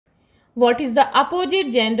What is the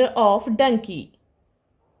opposite gender of donkey?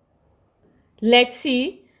 Let's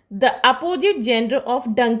see. The opposite gender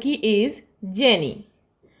of donkey is jenny.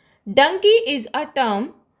 Donkey is a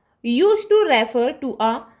term used to refer to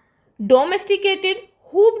a domesticated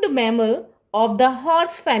hoofed mammal of the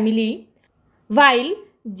horse family, while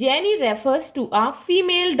jenny refers to a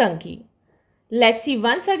female donkey. Let's see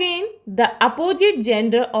once again. The opposite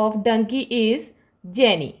gender of donkey is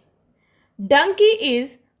jenny. Donkey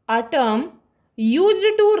is a term used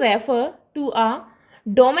to refer to a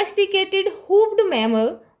domesticated hoofed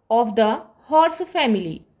mammal of the horse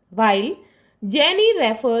family, while jenny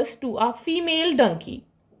refers to a female donkey.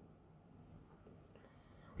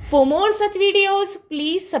 For more such videos,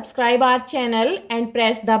 please subscribe our channel and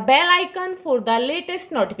press the bell icon for the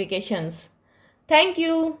latest notifications. Thank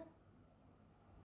you.